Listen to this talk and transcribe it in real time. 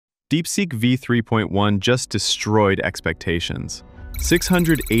DeepSeek V3.1 just destroyed expectations.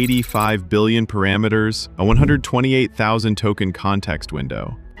 685 billion parameters, a 128,000 token context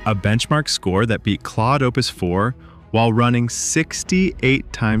window. A benchmark score that beat Claude Opus 4 while running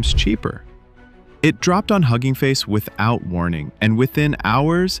 68 times cheaper. It dropped on Hugging Face without warning, and within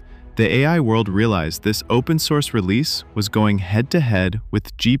hours, the AI world realized this open source release was going head-to-head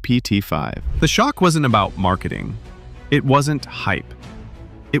with GPT-5. The shock wasn't about marketing. It wasn't hype.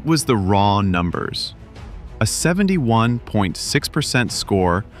 It was the raw numbers. A 71.6%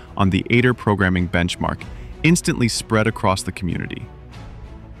 score on the Aider programming benchmark instantly spread across the community.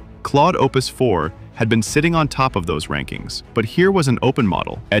 Claude Opus 4 had been sitting on top of those rankings, but here was an open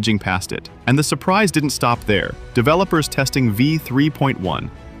model edging past it. And the surprise didn't stop there. Developers testing V3.1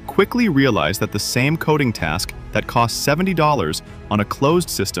 quickly realized that the same coding task that cost $70 on a closed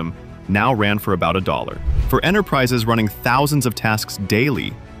system now ran for about $1. For enterprises running thousands of tasks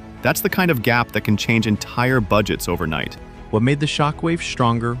daily, that's the kind of gap that can change entire budgets overnight. What made the shockwave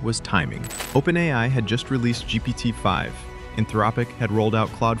stronger was timing. OpenAI had just released GPT-5. Anthropic had rolled out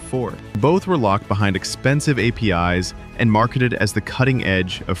Claude 4. Both were locked behind expensive APIs and marketed as the cutting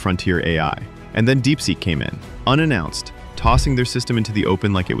edge of frontier AI. And then DeepSeek came in, unannounced, tossing their system into the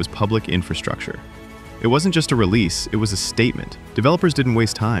open like it was public infrastructure. It wasn't just a release, it was a statement. Developers didn't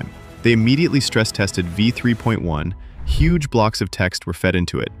waste time. They immediately stress-tested V3.1. Huge blocks of text were fed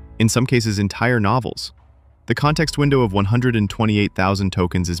into it, in some cases entire novels. The context window of 128,000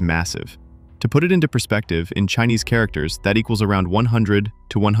 tokens is massive. To put it into perspective, in Chinese characters, that equals around 100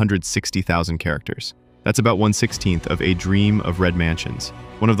 to 160,000 characters. That's about 1/16 of A Dream of Red Mansions,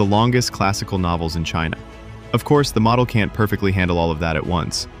 one of the longest classical novels in China. Of course, the model can't perfectly handle all of that at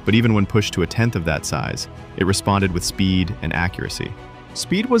once, but even when pushed to 1/10 of that size, it responded with speed and accuracy.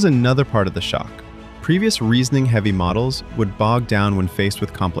 Speed was another part of the shock. Previous reasoning-heavy models would bog down when faced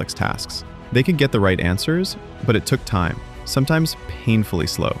with complex tasks. They could get the right answers, but it took time, sometimes painfully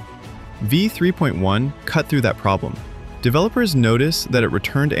slow. V3.1 cut through that problem. Developers noticed that it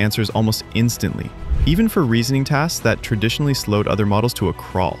returned answers almost instantly, even for reasoning tasks that traditionally slowed other models to a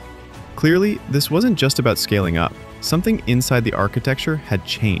crawl. Clearly, this wasn't just about scaling up. Something inside the architecture had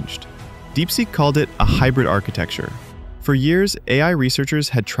changed. DeepSeek called it a hybrid architecture. For years, AI researchers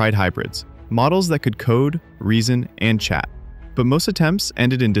had tried hybrids, models that could code, reason, and chat. But most attempts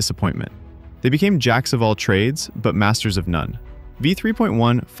ended in disappointment. They became jacks of all trades, but masters of none.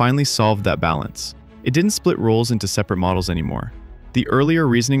 V3.1 finally solved that balance. It didn't split roles into separate models anymore. The earlier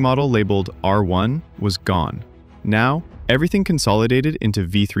reasoning model labeled R1 was gone. Now, everything consolidated into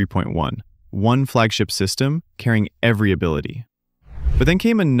V3.1, one flagship system carrying every ability. But then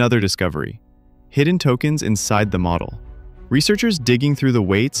came another discovery: hidden tokens inside the model. Researchers digging through the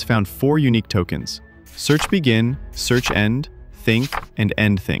weights found 4 unique tokens: search begin, search end, think, and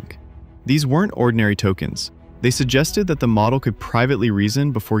end think. These weren't ordinary tokens. They suggested that the model could privately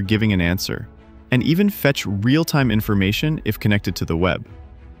reason before giving an answer, and even fetch real-time information if connected to the web.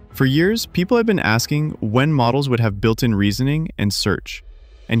 For years, people had been asking when models would have built-in reasoning and search.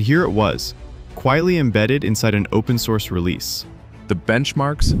 And here it was, quietly embedded inside an open-source release. The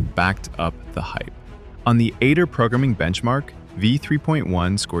benchmarks backed up the hype. On the Aider programming benchmark,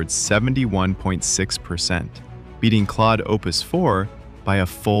 V3.1 scored 71.6%, beating Claude Opus 4 by a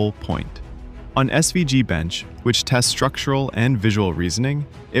full point. On SVG Bench, which tests structural and visual reasoning,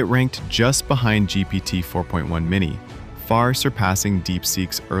 it ranked just behind GPT 4.1 Mini, far surpassing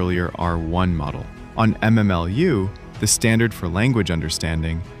DeepSeek's earlier R1 model. On MMLU, the standard for language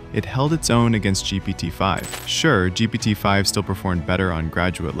understanding, it held its own against GPT-5. Sure, GPT-5 still performed better on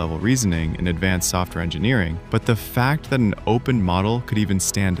graduate-level reasoning and advanced software engineering, but the fact that an open model could even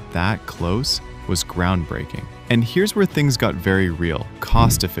stand that close was groundbreaking. And here's where things got very real: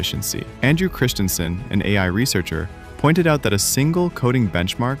 cost efficiency. Andrew Christensen, an AI researcher, pointed out that a single coding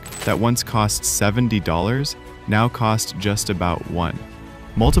benchmark that once cost $70 now costs just about $1.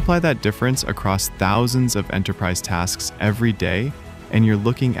 Multiply that difference across thousands of enterprise tasks every day, and you're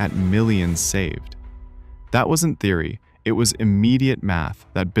looking at millions saved. That wasn't theory, it was immediate math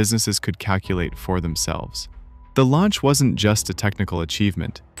that businesses could calculate for themselves. The launch wasn't just a technical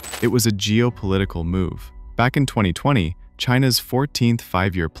achievement, it was a geopolitical move. Back in 2020, China's 14th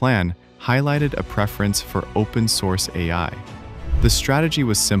five-year plan highlighted a preference for open-source AI. The strategy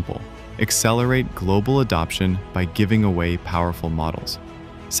was simple: accelerate global adoption by giving away powerful models.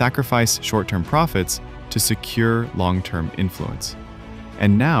 Sacrifice short-term profits to secure long-term influence.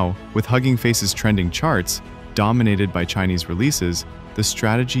 And now, with Hugging Face's trending charts, dominated by Chinese releases, the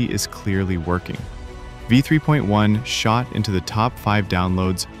strategy is clearly working. V3.1 shot into the top 5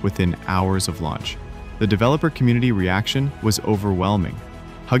 downloads within hours of launch. The developer community reaction was overwhelming.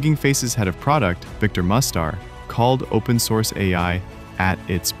 Hugging Face's head of product, Victor Mustar, called open source AI at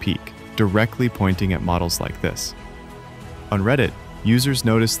its peak, directly pointing at models like this. On Reddit, users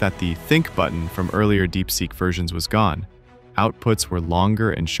noticed that the think button from earlier DeepSeek versions was gone. Outputs were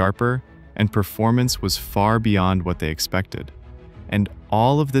longer and sharper, and performance was far beyond what they expected. And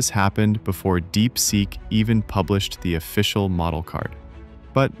all of this happened before DeepSeek even published the official model card.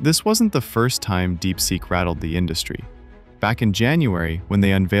 But this wasn't the first time DeepSeek rattled the industry. Back in January, when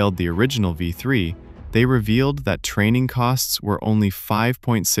they unveiled the original V3, they revealed that training costs were only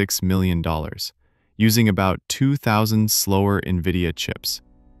 $5.6 million, using about 2,000 slower NVIDIA chips.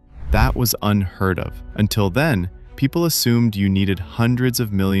 That was unheard of. Until then, people assumed you needed hundreds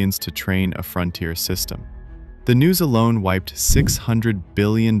of millions to train a frontier system. The news alone wiped $600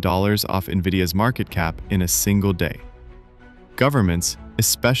 billion off NVIDIA's market cap in a single day. Governments,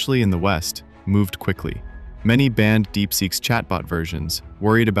 especially in the West, moved quickly. Many banned DeepSeek's chatbot versions,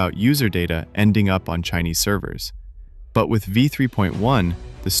 worried about user data ending up on Chinese servers. But with V3.1,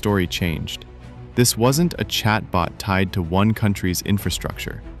 the story changed. This wasn't a chatbot tied to one country's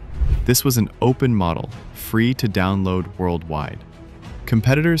infrastructure. This was an open model, free to download worldwide.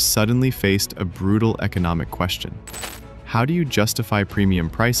 Competitors suddenly faced a brutal economic question. How do you justify premium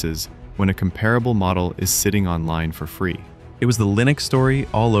prices when a comparable model is sitting online for free? It was the Linux story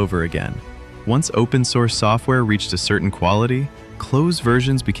all over again. Once open source software reached a certain quality, closed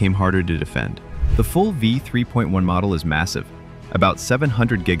versions became harder to defend. The full V3.1 model is massive, about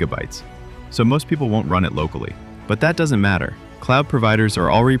 700 gigabytes, so most people won't run it locally. But that doesn't matter. Cloud providers are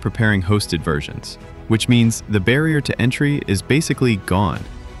already preparing hosted versions, which means the barrier to entry is basically gone.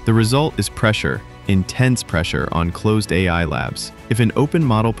 The result is pressure, intense pressure on closed AI labs. If an open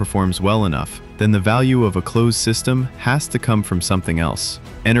model performs well enough, then the value of a closed system has to come from something else.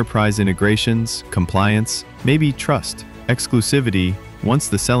 Enterprise integrations, compliance, maybe trust. Exclusivity, once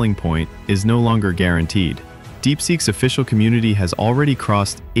the selling point, is no longer guaranteed. DeepSeek's official community has already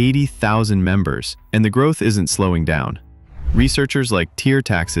crossed 80,000 members, and the growth isn't slowing down. Researchers like Tier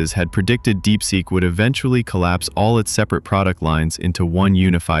Taxes had predicted DeepSeek would eventually collapse all its separate product lines into one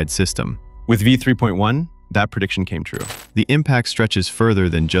unified system. With V3.1, that prediction came true. The impact stretches further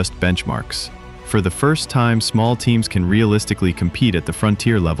than just benchmarks. For the first time, small teams can realistically compete at the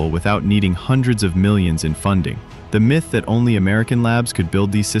frontier level without needing hundreds of millions in funding. The myth that only American labs could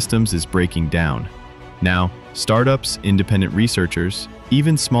build these systems is breaking down. Now, startups, independent researchers,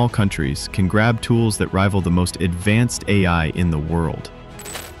 even small countries can grab tools that rival the most advanced AI in the world.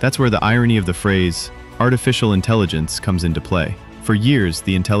 That's where the irony of the phrase, artificial intelligence, comes into play. For years,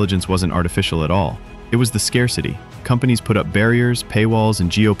 the intelligence wasn't artificial at all. It was the scarcity. Companies put up barriers, paywalls, and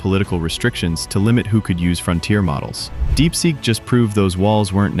geopolitical restrictions to limit who could use frontier models. DeepSeek just proved those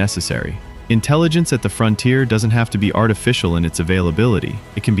walls weren't necessary. Intelligence at the frontier doesn't have to be artificial in its availability.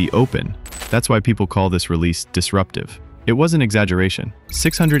 It can be open. That's why people call this release disruptive. It was an exaggeration.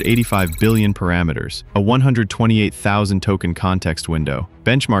 685 billion parameters, a 128,000 token context window,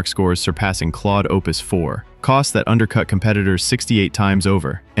 benchmark scores surpassing Claude Opus 4, costs that undercut competitors 68 times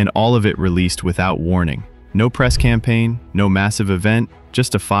over, and all of it released without warning. No press campaign, no massive event,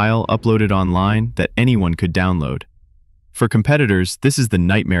 just a file uploaded online that anyone could download. For competitors, this is the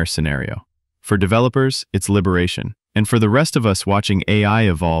nightmare scenario. For developers, it's liberation. And for the rest of us watching AI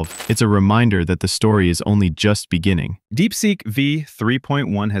evolve, it's a reminder that the story is only just beginning. DeepSeek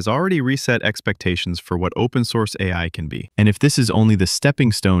V3.1 has already reset expectations for what open source AI can be. And if this is only the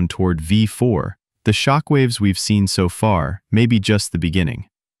stepping stone toward V4, the shockwaves we've seen so far may be just the beginning.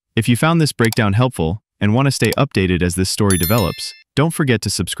 If you found this breakdown helpful and want to stay updated as this story develops, don't forget to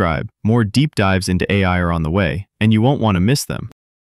subscribe. More deep dives into AI are on the way, and you won't want to miss them.